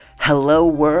Hello,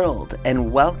 world,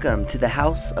 and welcome to the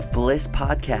House of Bliss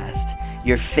podcast,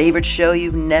 your favorite show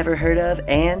you've never heard of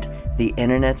and the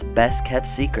internet's best kept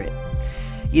secret.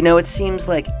 You know, it seems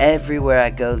like everywhere I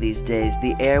go these days,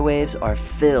 the airwaves are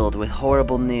filled with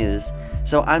horrible news.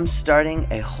 So I'm starting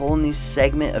a whole new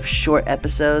segment of short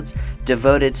episodes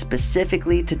devoted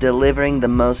specifically to delivering the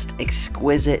most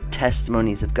exquisite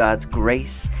testimonies of God's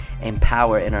grace and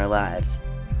power in our lives.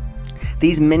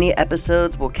 These mini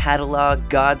episodes will catalog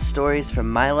God's stories from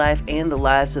my life and the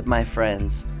lives of my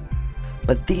friends.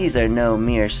 But these are no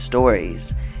mere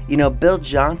stories. You know, Bill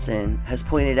Johnson has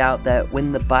pointed out that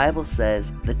when the Bible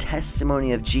says the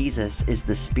testimony of Jesus is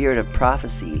the spirit of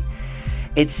prophecy,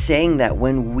 it's saying that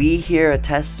when we hear a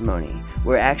testimony,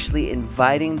 we're actually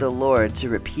inviting the Lord to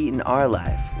repeat in our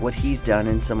life what He's done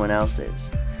in someone else's.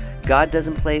 God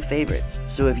doesn't play favorites,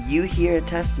 so if you hear a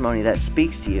testimony that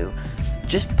speaks to you,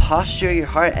 just posture your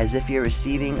heart as if you're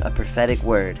receiving a prophetic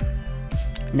word.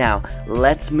 Now,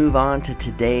 let's move on to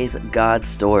today's God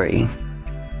story.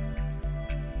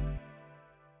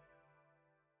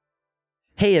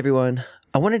 Hey everyone,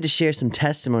 I wanted to share some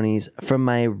testimonies from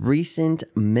my recent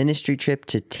ministry trip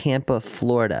to Tampa,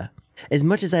 Florida. As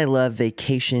much as I love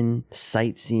vacation,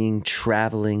 sightseeing,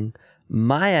 traveling,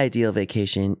 my ideal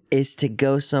vacation is to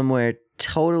go somewhere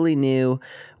totally new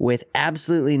with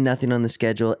absolutely nothing on the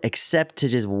schedule except to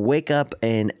just wake up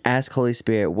and ask Holy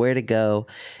Spirit where to go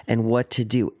and what to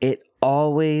do. It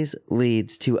always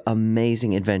leads to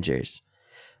amazing adventures.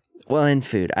 Well, and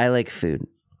food. I like food.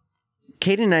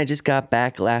 Kate and I just got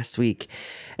back last week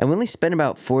and we only spent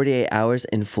about 48 hours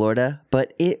in Florida,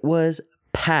 but it was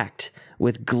packed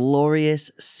with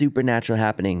glorious supernatural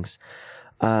happenings.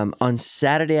 On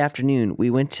Saturday afternoon,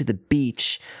 we went to the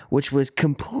beach, which was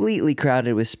completely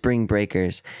crowded with spring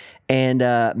breakers. And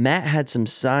Matt had some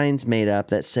signs made up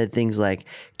that said things like,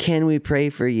 "Can we pray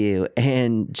for you?"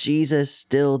 And "Jesus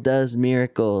still does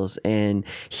miracles," and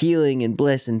 "healing and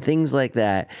bliss," and things like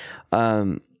that.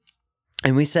 And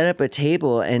we set up a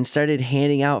table and started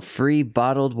handing out free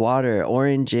bottled water,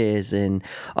 oranges, and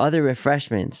other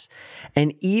refreshments.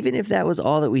 And even if that was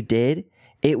all that we did,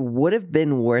 it would have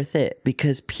been worth it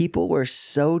because people were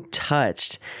so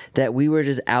touched that we were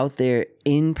just out there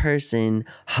in person,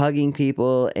 hugging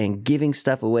people and giving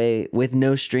stuff away with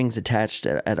no strings attached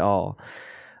at all.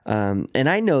 And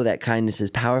I know that kindness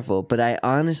is powerful, but I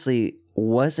honestly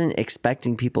wasn't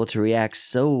expecting people to react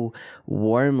so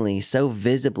warmly, so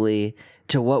visibly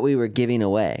to what we were giving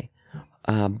away.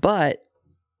 But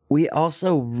we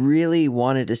also really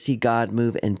wanted to see God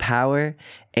move in power,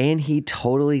 and He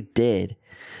totally did.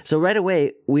 So right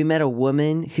away, we met a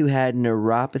woman who had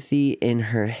neuropathy in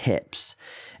her hips,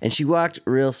 and she walked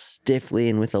real stiffly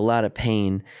and with a lot of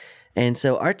pain. And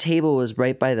so our table was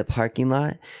right by the parking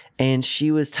lot, and she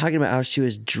was talking about how she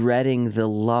was dreading the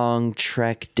long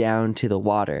trek down to the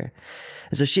water.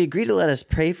 And so she agreed to let us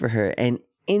pray for her, and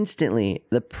instantly,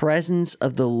 the presence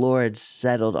of the Lord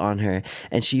settled on her,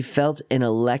 and she felt an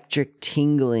electric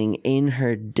tingling in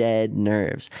her dead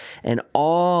nerves, and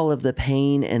all of the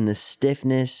pain and the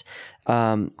stiffness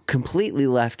completely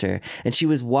left her, and she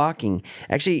was walking.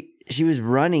 Actually, she was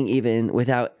running even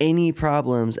without any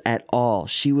problems at all.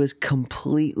 She was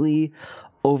completely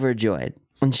overjoyed.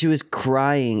 And she was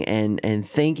crying and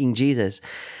thanking Jesus.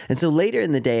 And so later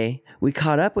in the day, we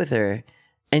caught up with her,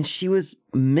 and she was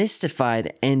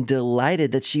mystified and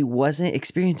delighted that she wasn't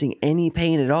experiencing any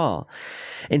pain at all.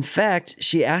 In fact,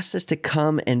 she asked us to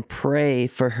come and pray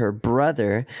for her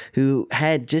brother who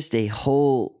had just a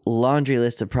whole laundry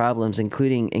list of problems,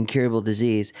 including incurable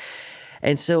disease.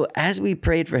 And so as we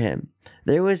prayed for him,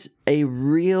 there was a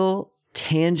real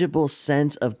tangible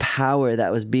sense of power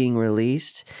that was being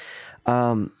released.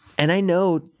 And I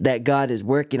know that God is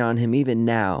working on him even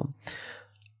now,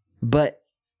 but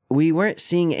we weren't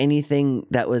seeing anything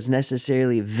that was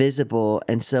necessarily visible.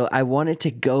 And so I wanted to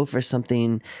go for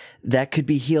something that could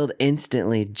be healed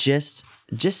instantly, just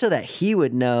so that he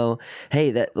would know, hey,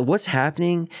 that what's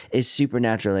happening is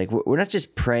supernatural. Like we're not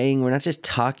just praying. We're not just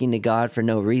talking to God for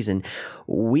no reason.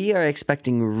 We are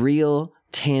expecting real,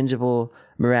 tangible,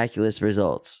 miraculous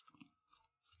results.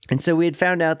 And so we had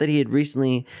found out that he had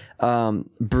recently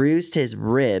bruised his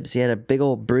ribs. He had a big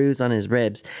old bruise on his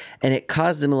ribs, and it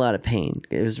caused him a lot of pain.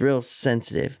 It was real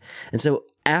sensitive. And so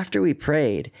after we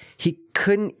prayed, he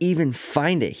couldn't even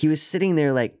find it. He was sitting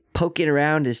there like poking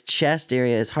around his chest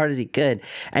area as hard as he could,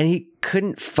 and he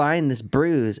couldn't find this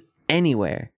bruise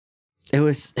anywhere. It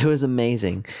was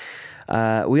amazing.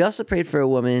 We also prayed for a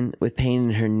woman with pain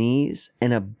in her knees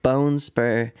and a bone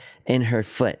spur in her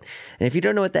foot. And if you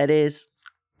don't know what that is,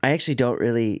 I actually don't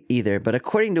really either, but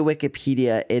according to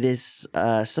Wikipedia, it is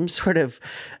some sort of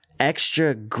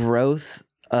extra growth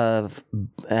of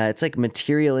it's like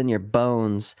material in your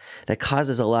bones that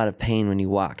causes a lot of pain when you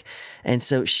walk. And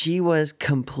so she was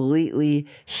completely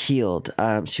healed.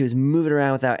 She was moving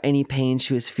around without any pain.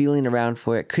 She was feeling around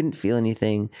for it, couldn't feel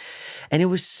anything. And it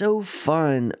was so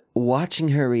fun watching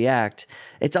her react.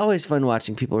 It's always fun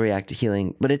watching people react to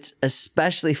healing, but it's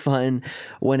especially fun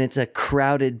when it's a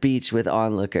crowded beach with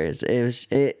onlookers.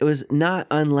 It was not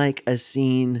unlike a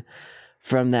scene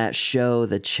from that show,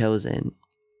 The Chosen.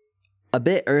 A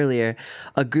bit earlier,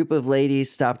 a group of ladies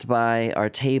stopped by our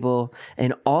table,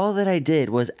 and all that I did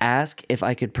was ask if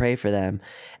I could pray for them.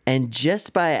 And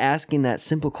just by asking that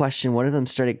simple question, one of them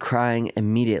started crying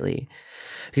immediately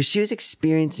because she was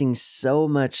experiencing so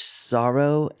much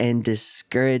sorrow and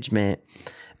discouragement.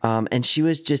 And she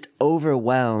was just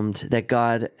overwhelmed that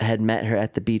God had met her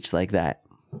at the beach like that.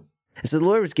 So the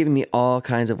Lord was giving me all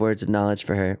kinds of words of knowledge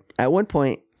for her. At one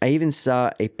point, I even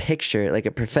saw a picture, like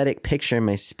a prophetic picture in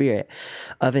my spirit,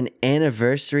 of an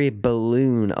anniversary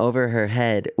balloon over her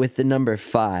head with the number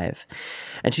 5.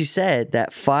 And she said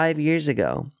that 5 years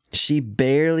ago, she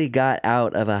barely got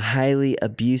out of a highly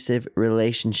abusive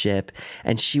relationship,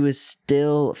 and she was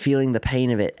still feeling the pain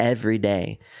of it every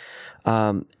day.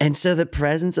 And so the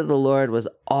presence of the Lord was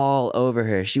all over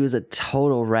her. She was a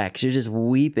total wreck. She was just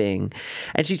weeping.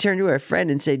 And she turned to her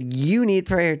friend and said, "You need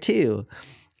prayer too."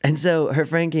 And so her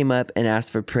friend came up and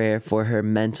asked for prayer for her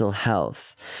mental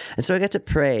health. And so I got to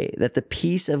pray that the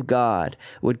peace of God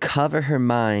would cover her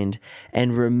mind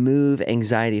and remove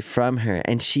anxiety from her.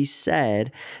 And she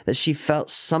said that she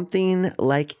felt something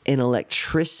like an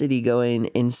electricity going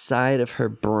inside of her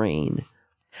brain.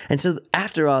 And so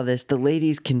after all this, the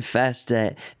ladies confessed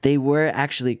that they were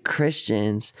actually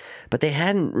Christians, but they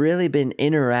hadn't really been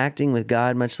interacting with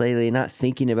God much lately, not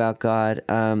thinking about God.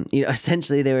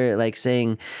 Essentially they were like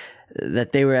saying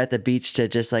that they were at the beach to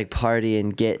just like party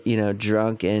and get,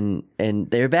 drunk and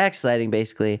they were backsliding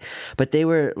basically, but they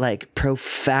were like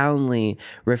profoundly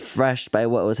refreshed by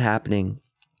what was happening.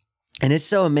 And it's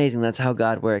so amazing. That's how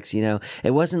God works.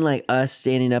 It wasn't like us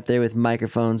standing up there with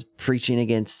microphones preaching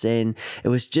against sin. It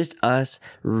was just us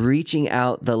reaching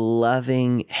out the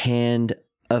loving hand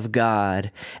of God.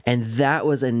 And that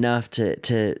was enough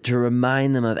to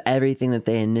remind them of everything that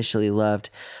they initially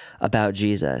loved about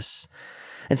Jesus.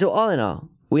 And so all in all,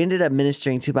 we ended up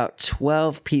ministering to about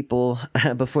 12 people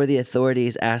before the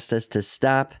authorities asked us to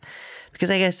stop, because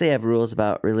I guess they have rules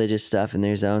about religious stuff in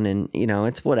their zone and,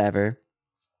 it's whatever.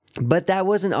 But that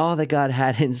wasn't all that God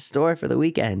had in store for the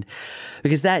weekend,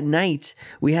 because that night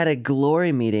we had a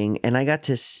glory meeting and I got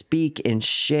to speak and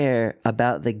share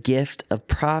about the gift of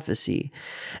prophecy.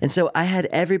 And so I had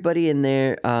everybody in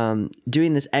there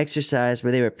doing this exercise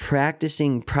where they were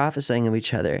practicing prophesying of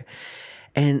each other.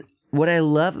 And what I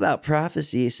love about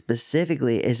prophecy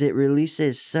specifically is it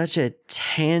releases such a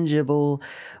tangible,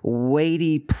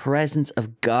 weighty presence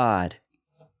of God.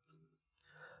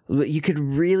 You could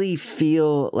really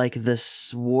feel like the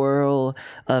swirl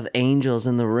of angels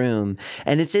in the room.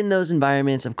 And it's in those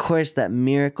environments, of course, that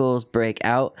miracles break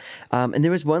out. And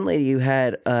there was one lady who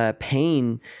had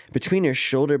pain between her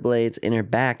shoulder blades in her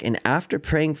back. And after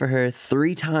praying for her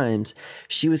 3 times,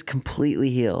 she was completely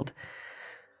healed.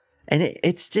 And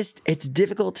it's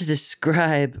difficult to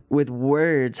describe with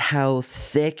words how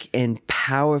thick and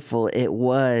powerful it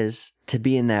was to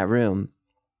be in that room.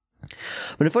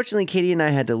 But unfortunately, Katie and I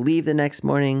had to leave the next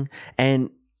morning,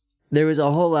 and there was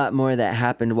a whole lot more that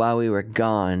happened while we were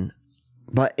gone.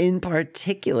 But in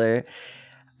particular,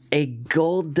 a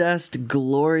gold dust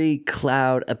glory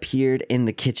cloud appeared in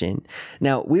the kitchen.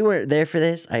 Now, we weren't there for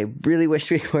this. I really wish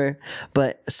we were,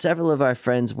 but several of our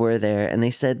friends were there, and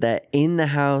they said that in the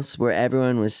house where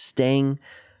everyone was staying,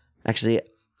 actually,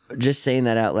 just saying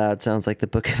that out loud sounds like the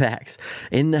Book of Acts.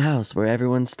 In the house where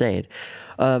everyone stayed,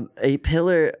 a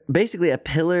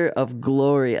pillar of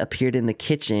glory appeared in the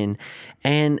kitchen,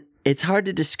 and it's hard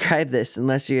to describe this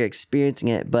unless you're experiencing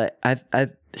it. But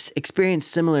I've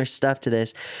experienced similar stuff to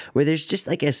this, where there's just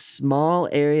like a small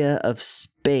area of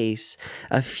space,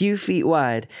 a few feet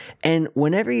wide, and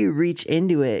whenever you reach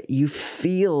into it, you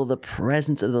feel the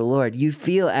presence of the Lord. You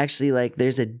feel actually like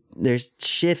there's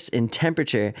shifts in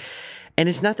temperature. And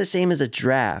it's not the same as a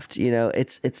draft,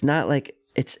 it's not like,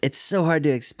 it's so hard to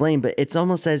explain, but it's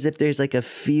almost as if there's like a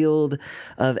field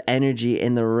of energy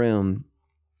in the room.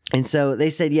 And so they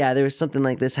said, yeah, there was something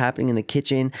like this happening in the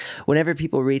kitchen. Whenever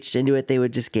people reached into it, they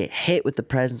would just get hit with the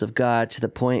presence of God to the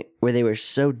point where they were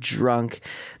so drunk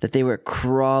that they were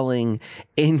crawling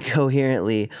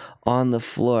incoherently on the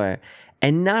floor.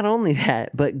 And not only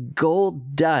that, but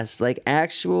gold dust, like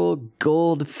actual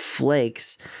gold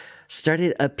flakes,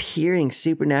 started appearing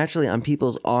supernaturally on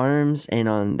people's arms and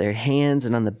on their hands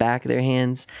and on the back of their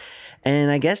hands.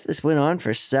 And I guess this went on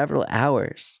for several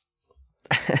hours.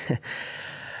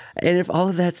 And if all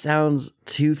of that sounds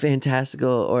too fantastical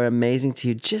or amazing to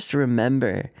you, just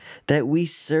remember that we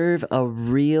serve a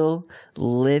real,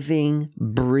 living,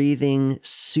 breathing,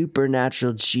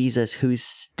 supernatural Jesus who's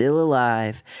still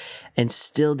alive and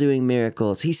still doing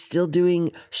miracles. He's still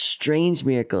doing strange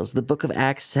miracles. The book of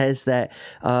Acts says that,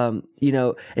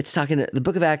 the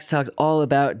book of Acts talks all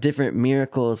about different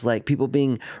miracles, like people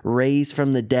being raised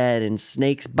from the dead and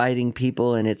snakes biting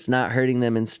people and it's not hurting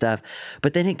them and stuff.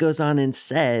 But then it goes on and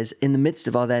says in the midst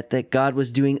of all that God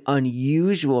was doing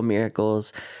unusual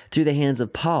miracles through the hands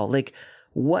of Paul. Like,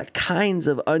 what kinds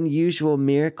of unusual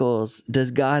miracles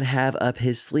does God have up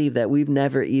his sleeve that we've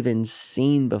never even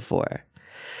seen before?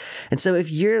 And so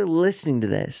if you're listening to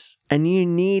this and you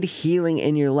need healing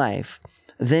in your life,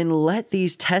 then let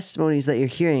these testimonies that you're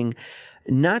hearing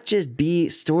not just be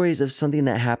stories of something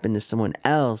that happened to someone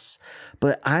else,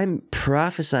 but I'm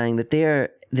prophesying that they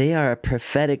are a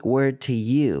prophetic word to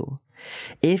you.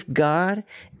 If God,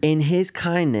 in his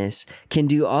kindness, can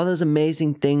do all those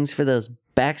amazing things for those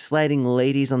backsliding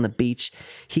ladies on the beach,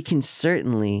 he can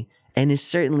certainly and is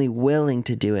certainly willing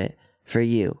to do it for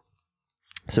you.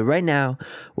 So right now,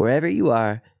 wherever you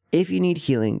are, if you need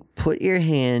healing, put your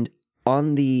hand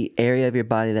on the area of your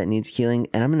body that needs healing,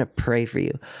 and I'm going to pray for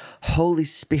you. Holy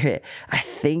Spirit, I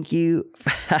thank you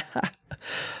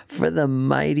for the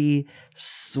mighty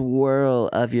swirl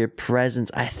of your presence.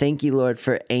 I thank you, Lord,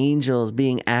 for angels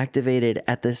being activated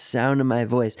at the sound of my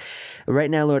voice.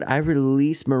 Right now, Lord, I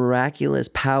release miraculous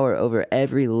power over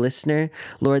every listener.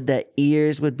 Lord, that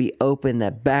ears would be open,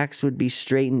 that backs would be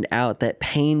straightened out, that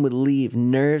pain would leave,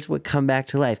 nerves would come back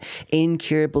to life,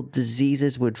 incurable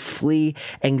diseases would flee,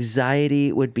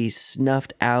 anxiety would be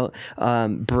snuffed out,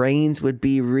 brains would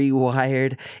be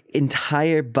rewired,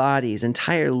 entire bodies,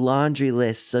 entire laundry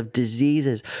lists of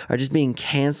diseases are just being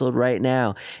canceled right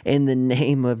now in the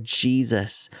name of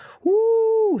Jesus.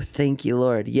 Woo! Thank you,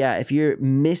 Lord. Yeah, if you're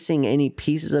missing any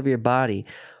pieces of your body,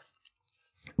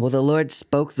 well, the Lord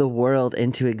spoke the world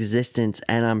into existence,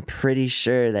 and I'm pretty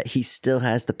sure that he still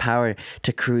has the power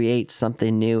to create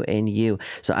something new in you.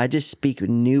 So I just speak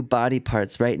new body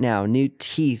parts right now, new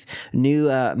teeth,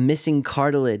 new missing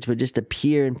cartilage would just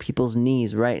appear in people's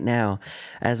knees right now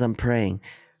as I'm praying.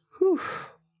 Whew.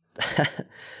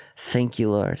 Thank you,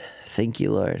 Lord. Thank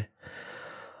you, Lord.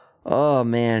 Oh,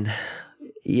 man.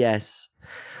 Yes.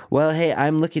 Well, hey,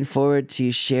 I'm looking forward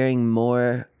to sharing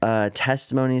more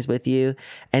testimonies with you.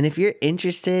 And if you're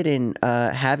interested in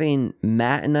having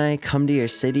Matt and I come to your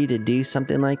city to do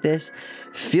something like this,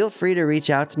 feel free to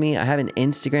reach out to me. I have an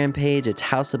Instagram page. It's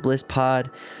House of Bliss Pod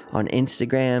on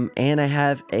Instagram. And I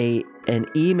have an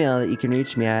email that you can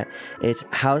reach me at. It's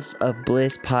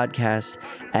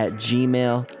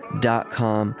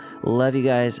houseofblisspodcast@gmail.com. Love you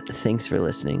guys. Thanks for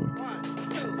listening.